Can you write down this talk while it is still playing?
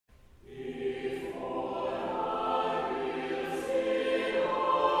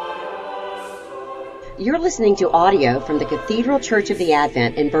You're listening to audio from the Cathedral Church of the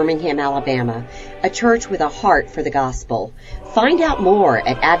Advent in Birmingham, Alabama, a church with a heart for the gospel. Find out more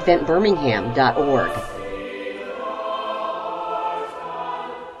at adventbirmingham.org.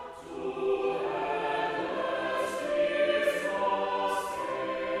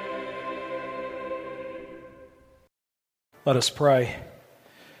 Let us pray.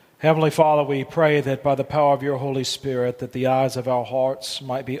 Heavenly Father, we pray that by the power of your Holy Spirit, that the eyes of our hearts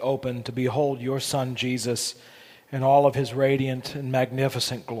might be opened to behold your Son Jesus in all of his radiant and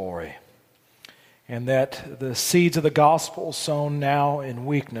magnificent glory, and that the seeds of the gospel sown now in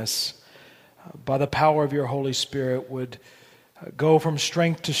weakness, by the power of your Holy Spirit, would go from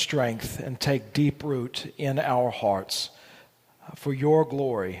strength to strength and take deep root in our hearts for your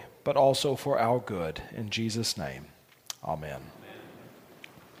glory, but also for our good. In Jesus' name, amen.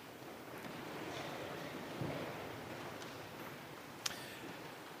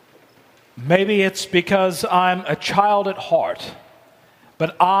 Maybe it's because I'm a child at heart,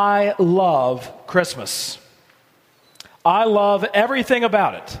 but I love Christmas. I love everything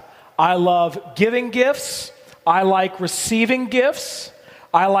about it. I love giving gifts. I like receiving gifts.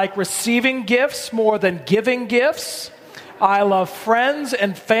 I like receiving gifts more than giving gifts. I love friends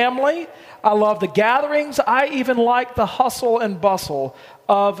and family. I love the gatherings. I even like the hustle and bustle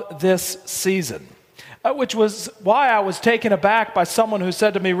of this season. Which was why I was taken aback by someone who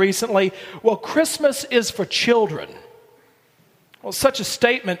said to me recently, well, Christmas is for children. Well, such a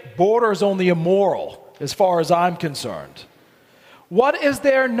statement borders on the immoral as far as I'm concerned. What is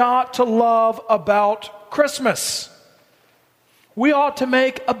there not to love about Christmas? We ought to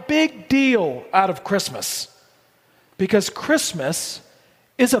make a big deal out of Christmas because Christmas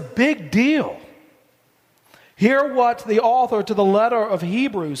is a big deal. Hear what the author to the letter of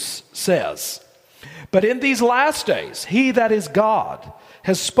Hebrews says. But in these last days, he that is God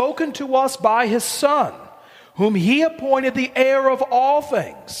has spoken to us by his Son, whom he appointed the heir of all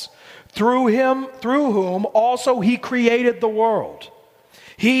things, through whom also he created the world.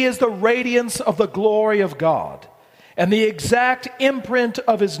 He is the radiance of the glory of God, and the exact imprint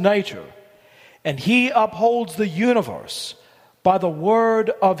of his nature, and he upholds the universe by the word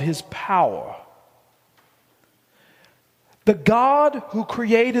of his power. The God who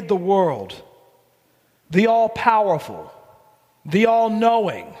created the world, the all-powerful, the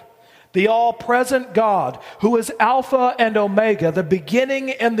all-knowing, the all-present God, who is Alpha and Omega, the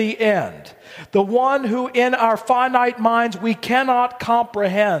beginning and the end, the one who in our finite minds we cannot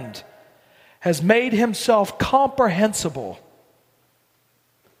comprehend, has made himself comprehensible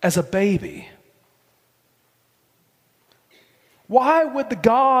as a baby. Why would the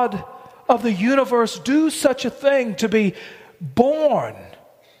God of the universe do such a thing, to be born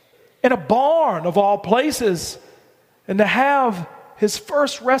in a barn of all places, and to have his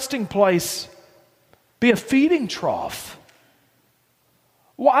first resting place be a feeding trough?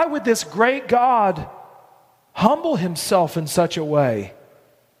 Why would this great God humble himself in such a way,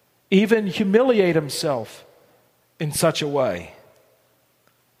 even humiliate himself in such a way?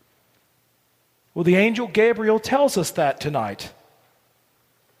 Well, the angel Gabriel tells us that tonight.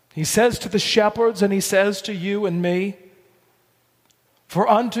 He says to the shepherds, and he says to you and me, "For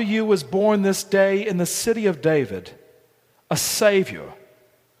unto you was born this day in the city of David a Savior,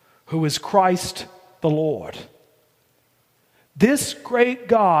 who is Christ the Lord." This great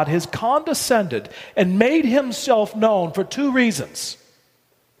God has condescended and made himself known for two reasons.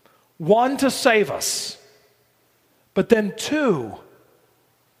 One, to save us, but then two,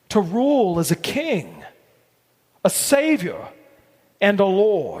 to rule as a king, a Savior, and a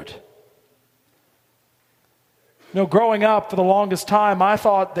Lord. You know, growing up for the longest time, I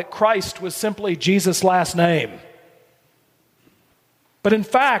thought that Christ was simply Jesus' last name. But in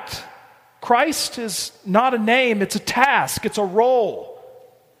fact, Christ is not a name, it's a task, it's a role.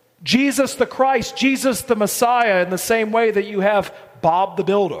 Jesus the Christ, Jesus the Messiah, in the same way that you have Bob the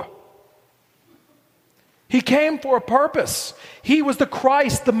Builder. He came for a purpose. He was the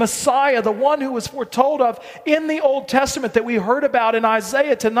Christ, the Messiah, the one who was foretold of in the Old Testament that we heard about in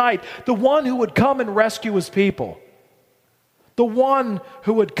Isaiah tonight, the one who would come and rescue his people, the one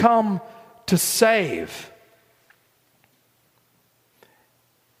who would come to save.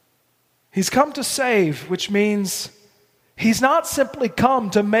 He's come to save, which means he's not simply come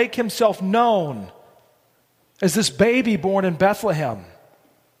to make himself known as this baby born in Bethlehem,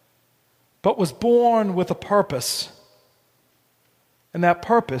 but was born with a purpose. And that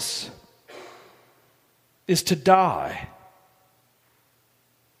purpose is to die.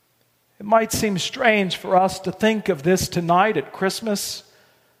 It might seem strange for us to think of this tonight at Christmas,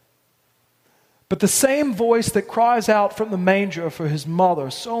 but the same voice that cries out from the manger for his mother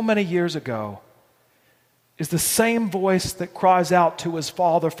so many years ago is the same voice that cries out to his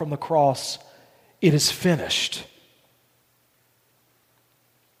Father from the cross, "It is finished."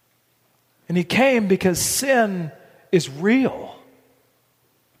 And he came because sin is real.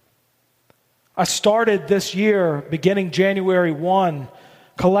 I started this year, beginning January 1,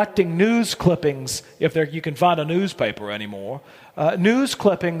 collecting news clippings, if you can find a newspaper anymore, news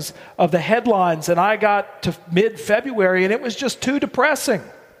clippings of the headlines, and I got to mid-February and it was just too depressing.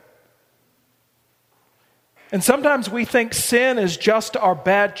 And sometimes we think sin is just our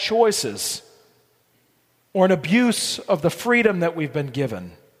bad choices or an abuse of the freedom that we've been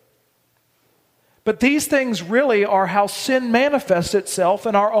given. But these things really are how sin manifests itself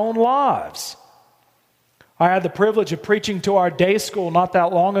in our own lives. I had the privilege of preaching to our day school not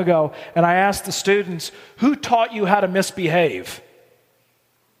that long ago, and I asked the students, "Who taught you how to misbehave?"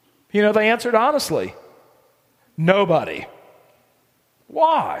 You know, they answered honestly, "Nobody."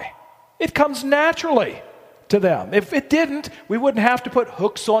 Why? It comes naturally to them. If it didn't, we wouldn't have to put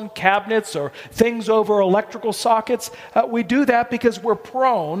hooks on cabinets or things over electrical sockets. We do that because we're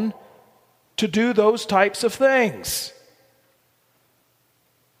prone to do those types of things.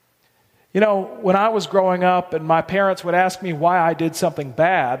 You know, when I was growing up and my parents would ask me why I did something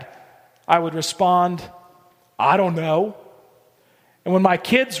bad, I would respond, "I don't know." And when my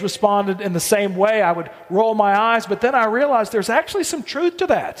kids responded in the same way, I would roll my eyes, but then I realized there's actually some truth to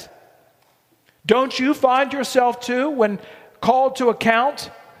that. Don't you find yourself too, when called to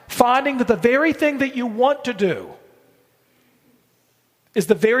account, finding that the very thing that you want to do is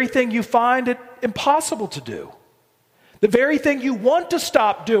the very thing you find it impossible to do? The very thing you want to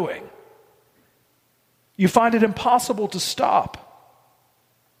stop doing, you find it impossible to stop.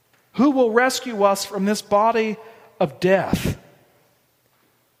 Who will rescue us from this body of death?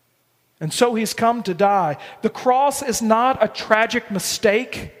 And so he's come to die. The cross is not a tragic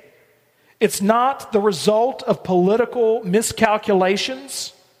mistake. It's not the result of political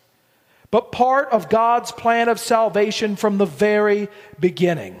miscalculations, but part of God's plan of salvation from the very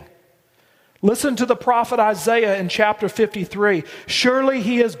beginning. Listen to the prophet Isaiah in chapter 53. "Surely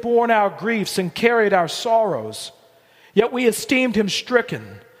he has borne our griefs and carried our sorrows. Yet we esteemed him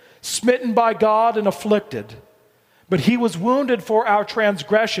stricken, smitten by God and afflicted. But he was wounded for our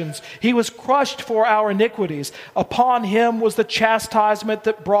transgressions. He was crushed for our iniquities. Upon him was the chastisement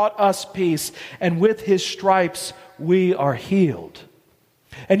that brought us peace. And with his stripes we are healed."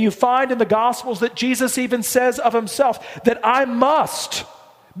 And you find in the Gospels that Jesus even says of himself that I must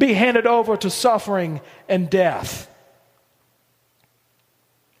be handed over to suffering and death.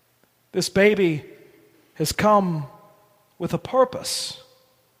 This baby has come with a purpose: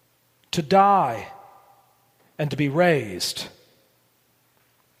 to die and to be raised.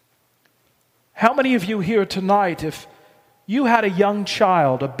 How many of you here tonight, if you had a young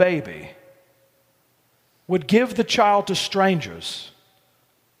child, a baby, would give the child to strangers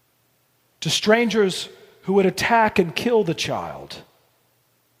who would attack and kill the child?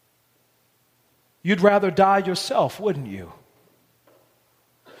 You'd rather die yourself, wouldn't you?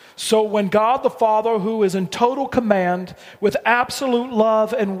 So when God the Father, who is in total command with absolute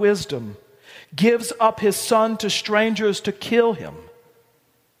love and wisdom, gives up his Son to strangers to kill him,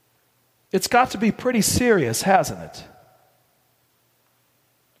 it's got to be pretty serious, hasn't it?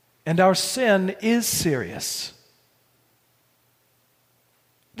 And our sin is serious.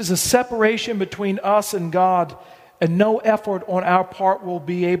 It is a separation between us and God, and no effort on our part will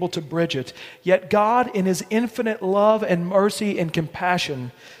be able to bridge it. Yet God, in his infinite love and mercy and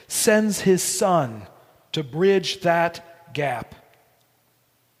compassion, sends his Son to bridge that gap.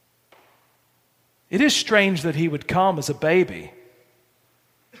 It is strange that he would come as a baby.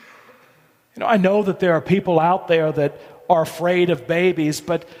 You know, I know that there are people out there that are afraid of babies,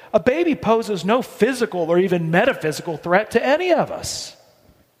 but a baby poses no physical or even metaphysical threat to any of us.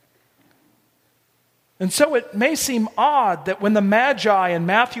 And so it may seem odd that when the Magi in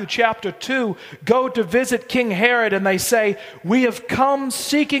Matthew chapter 2 go to visit King Herod and they say, "We have come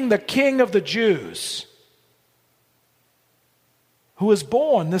seeking the King of the Jews, who is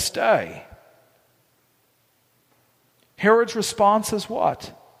born this day." Herod's response is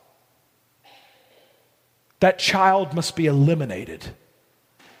what? That child must be eliminated.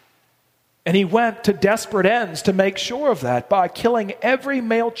 And he went to desperate ends to make sure of that by killing every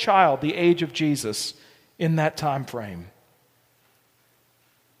male child the age of Jesus in that time frame.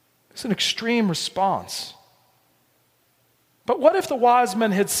 It's an extreme response. But what if the wise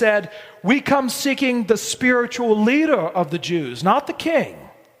men had said, "We come seeking the spiritual leader of the Jews, not the king"?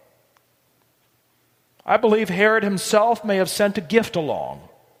 I believe Herod himself may have sent a gift along,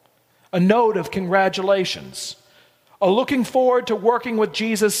 a note of congratulations, a looking forward to working with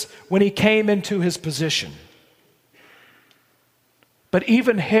Jesus when he came into his position. But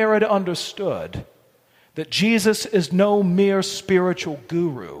even Herod understood that Jesus is no mere spiritual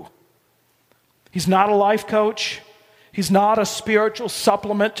guru. He's not a life coach. He's not a spiritual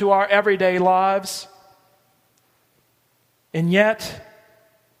supplement to our everyday lives. And yet,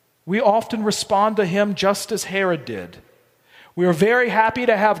 we often respond to him just as Herod did. We are very happy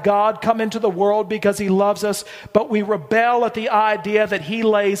to have God come into the world because he loves us, but we rebel at the idea that he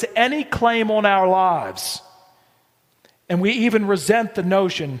lays any claim on our lives. And we even resent the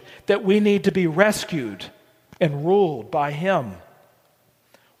notion that we need to be rescued and ruled by him.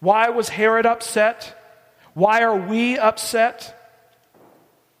 Why was Herod upset? Why are we upset?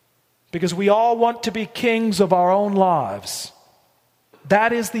 Because we all want to be kings of our own lives.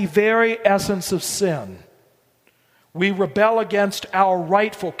 That is the very essence of sin. We rebel against our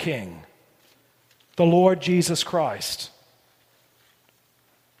rightful king, the Lord Jesus Christ.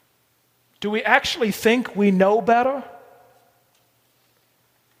 Do we actually think we know better?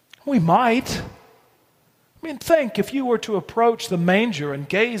 We might. I mean, think if you were to approach the manger and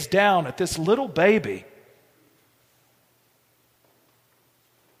gaze down at this little baby.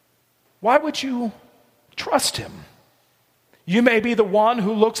 Why would you trust him? You may be the one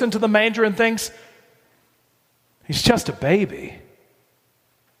who looks into the manger and thinks, he's just a baby.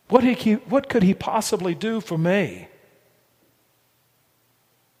 What could he possibly do for me?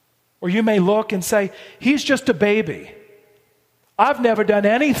 Or you may look and say, he's just a baby. I've never done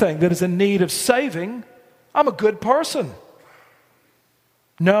anything that is in need of saving. I'm a good person.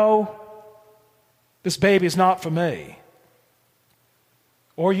 No, this baby is not for me.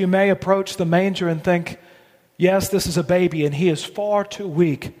 Or you may approach the manger and think, yes, this is a baby, and he is far too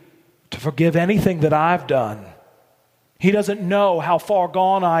weak to forgive anything that I've done. He doesn't know how far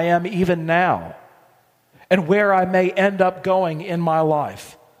gone I am even now, and where I may end up going in my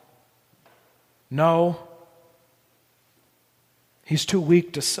life. No, he's too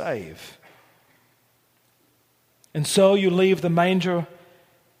weak to save. And so you leave the manger,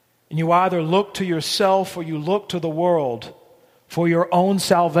 and you either look to yourself or you look to the world for your own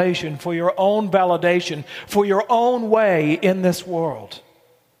salvation, for your own validation, for your own way in this world.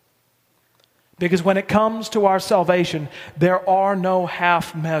 Because when it comes to our salvation, there are no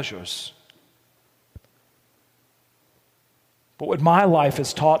half measures. But what my life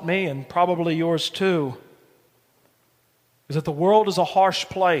has taught me, and probably yours too, is that the world is a harsh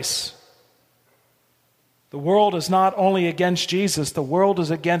place. The world is not only against Jesus, the world is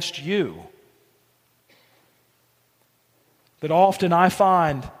against you. That often I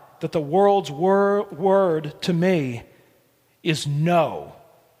find that the world's word to me is no.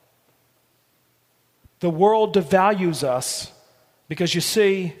 The world devalues us because, you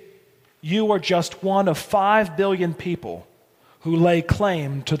see, you are just one of 5 billion people who lay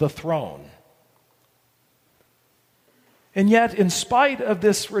claim to the throne. And yet, in spite of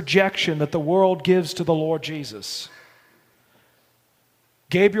this rejection that the world gives to the Lord Jesus,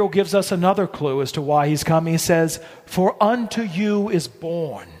 Gabriel gives us another clue as to why he's come. He says, "For unto you is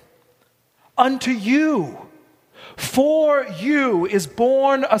born." Unto you. For you is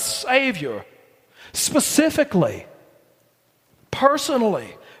born a Savior. Specifically,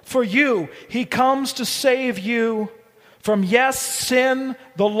 personally, for you. He comes to save you from, yes, sin,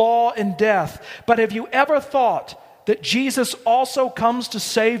 the law, and death. But have you ever thought that Jesus also comes to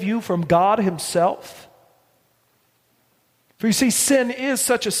save you from God himself? For you see, sin is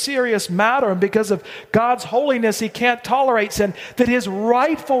such a serious matter, and because of God's holiness, he can't tolerate sin, that his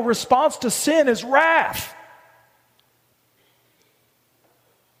rightful response to sin is wrath.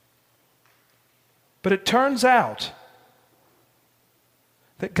 But it turns out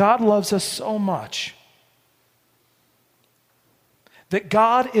that God loves us so much, that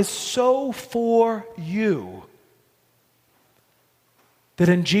God is so for you, that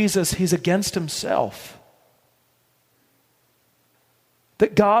in Jesus he's against himself.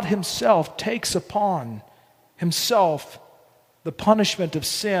 That God himself takes upon himself the punishment of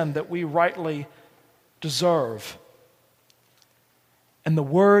sin that we rightly deserve. And the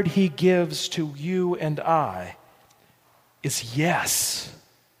word he gives to you and I is yes.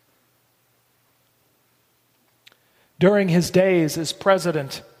 During his days as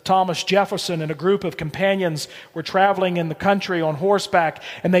president, Thomas Jefferson and a group of companions were traveling in the country on horseback,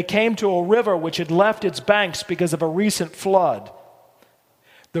 and they came to a river which had left its banks because of a recent flood.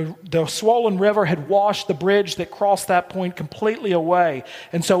 The swollen river had washed the bridge that crossed that point completely away,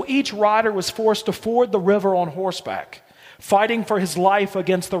 and so each rider was forced to ford the river on horseback, fighting for his life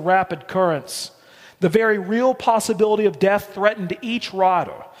against the rapid currents. The very real possibility of death threatened each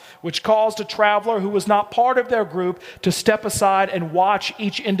rider, which caused a traveler who was not part of their group to step aside and watch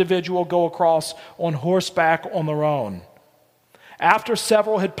each individual go across on horseback on their own. After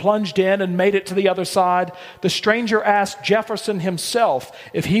several had plunged in and made it to the other side, the stranger asked Jefferson himself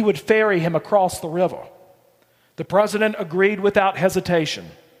if he would ferry him across the river. The president agreed without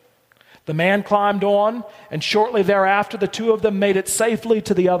hesitation. The man climbed on, and shortly thereafter, the two of them made it safely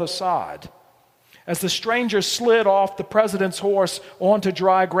to the other side. As the stranger slid off the president's horse onto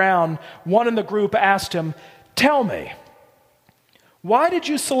dry ground, one in the group asked him, "Tell me, why did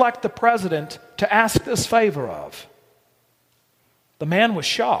you select the president to ask this favor of?" The man was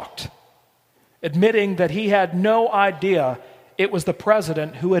shocked, admitting that he had no idea it was the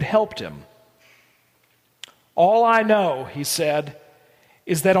president who had helped him. "All I know," he said,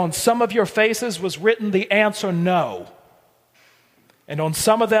 "is that on some of your faces was written the answer no, and on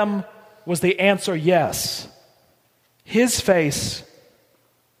some of them was the answer yes. His face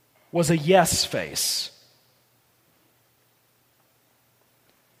was a yes face."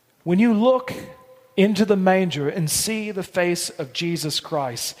 When you look into the manger and see the face of Jesus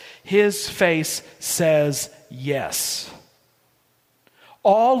Christ, his face says yes.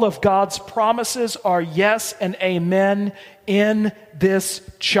 All of God's promises are yes and amen in this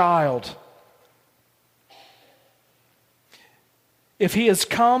child. If he has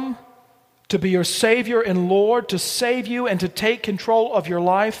come to be your Savior and Lord, to save you and to take control of your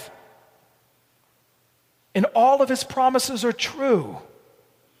life, and all of his promises are true,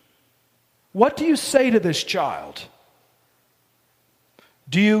 what do you say to this child?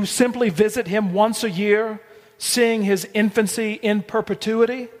 Do you simply visit him once a year, seeing his infancy in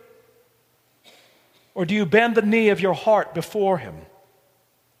perpetuity? Or do you bend the knee of your heart before him?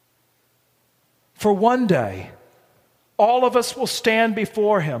 For one day, all of us will stand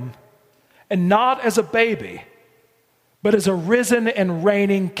before him, and not as a baby, but as a risen and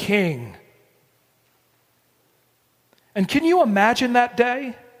reigning king. And can you imagine that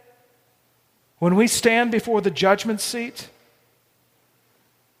day when we stand before the judgment seat?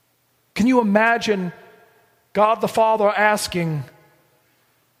 Can you imagine God the Father asking,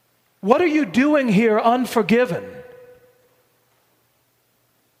 "What are you doing here unforgiven?"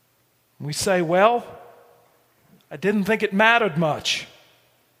 We say, "Well, I didn't think it mattered much."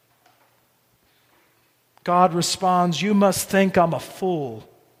 God responds, "You must think I'm a fool.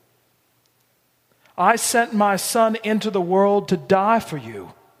 I sent my son into the world to die for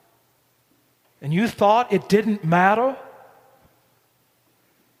you, and you thought it didn't matter?"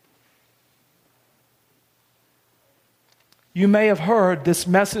 You may have heard this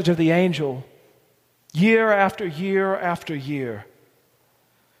message of the angel year after year after year.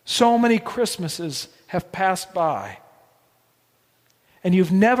 So many Christmases have passed by, and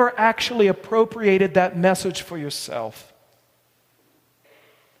you've never actually appropriated that message for yourself.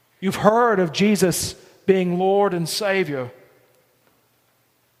 You've heard of Jesus being Lord and Savior,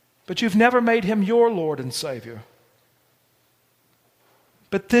 but you've never made him your Lord and Savior.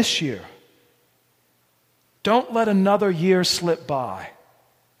 But this year, don't let another year slip by.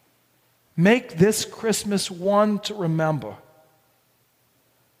 Make this Christmas one to remember.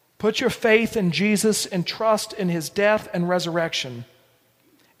 Put your faith in Jesus and trust in his death and resurrection,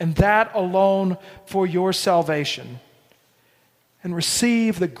 and that alone for your salvation. And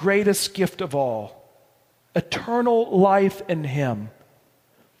receive the greatest gift of all, eternal life in him.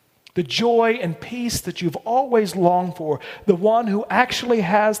 The joy and peace that you've always longed for, the one who actually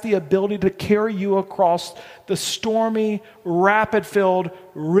has the ability to carry you across the stormy, rapid-filled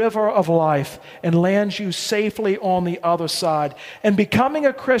river of life and land you safely on the other side. And becoming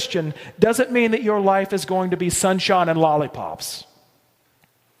a Christian doesn't mean that your life is going to be sunshine and lollipops.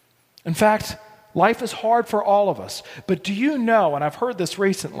 In fact, life is hard for all of us. But do you know, and I've heard this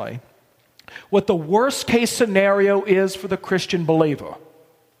recently, what the worst-case scenario is for the Christian believer?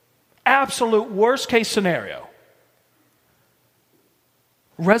 Absolute worst-case scenario.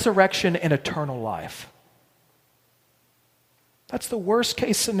 Resurrection and eternal life. That's the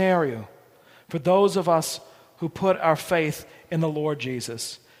worst-case scenario for those of us who put our faith in the Lord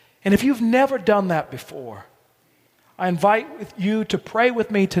Jesus. And if you've never done that before, I invite you to pray with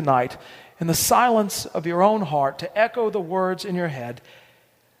me tonight in the silence of your own heart, to echo the words in your head.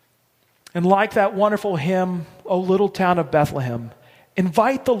 And like that wonderful hymn, "O Little Town of Bethlehem,"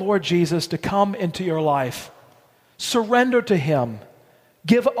 invite the Lord Jesus to come into your life. Surrender to him.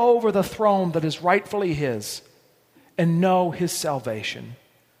 Give over the throne that is rightfully his, and know his salvation.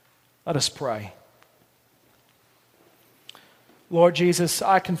 Let us pray. Lord Jesus,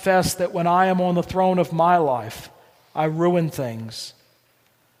 I confess that when I am on the throne of my life, I ruin things.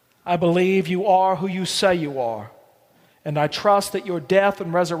 I believe you are who you say you are, and I trust that your death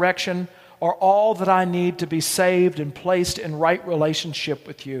and resurrection are all that I need to be saved and placed in right relationship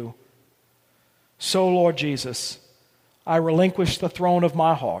with you. So, Lord Jesus, I relinquish the throne of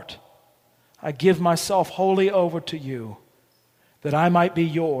my heart. I give myself wholly over to you, that I might be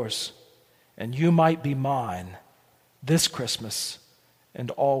yours and you might be mine this Christmas and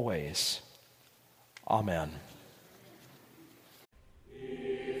always. Amen.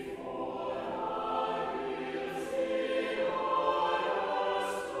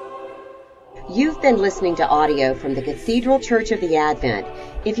 You've been listening to audio from the Cathedral Church of the Advent.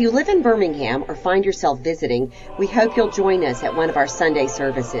 If you live in Birmingham or find yourself visiting, we hope you'll join us at one of our Sunday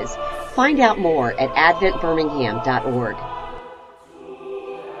services. Find out more at adventbirmingham.org.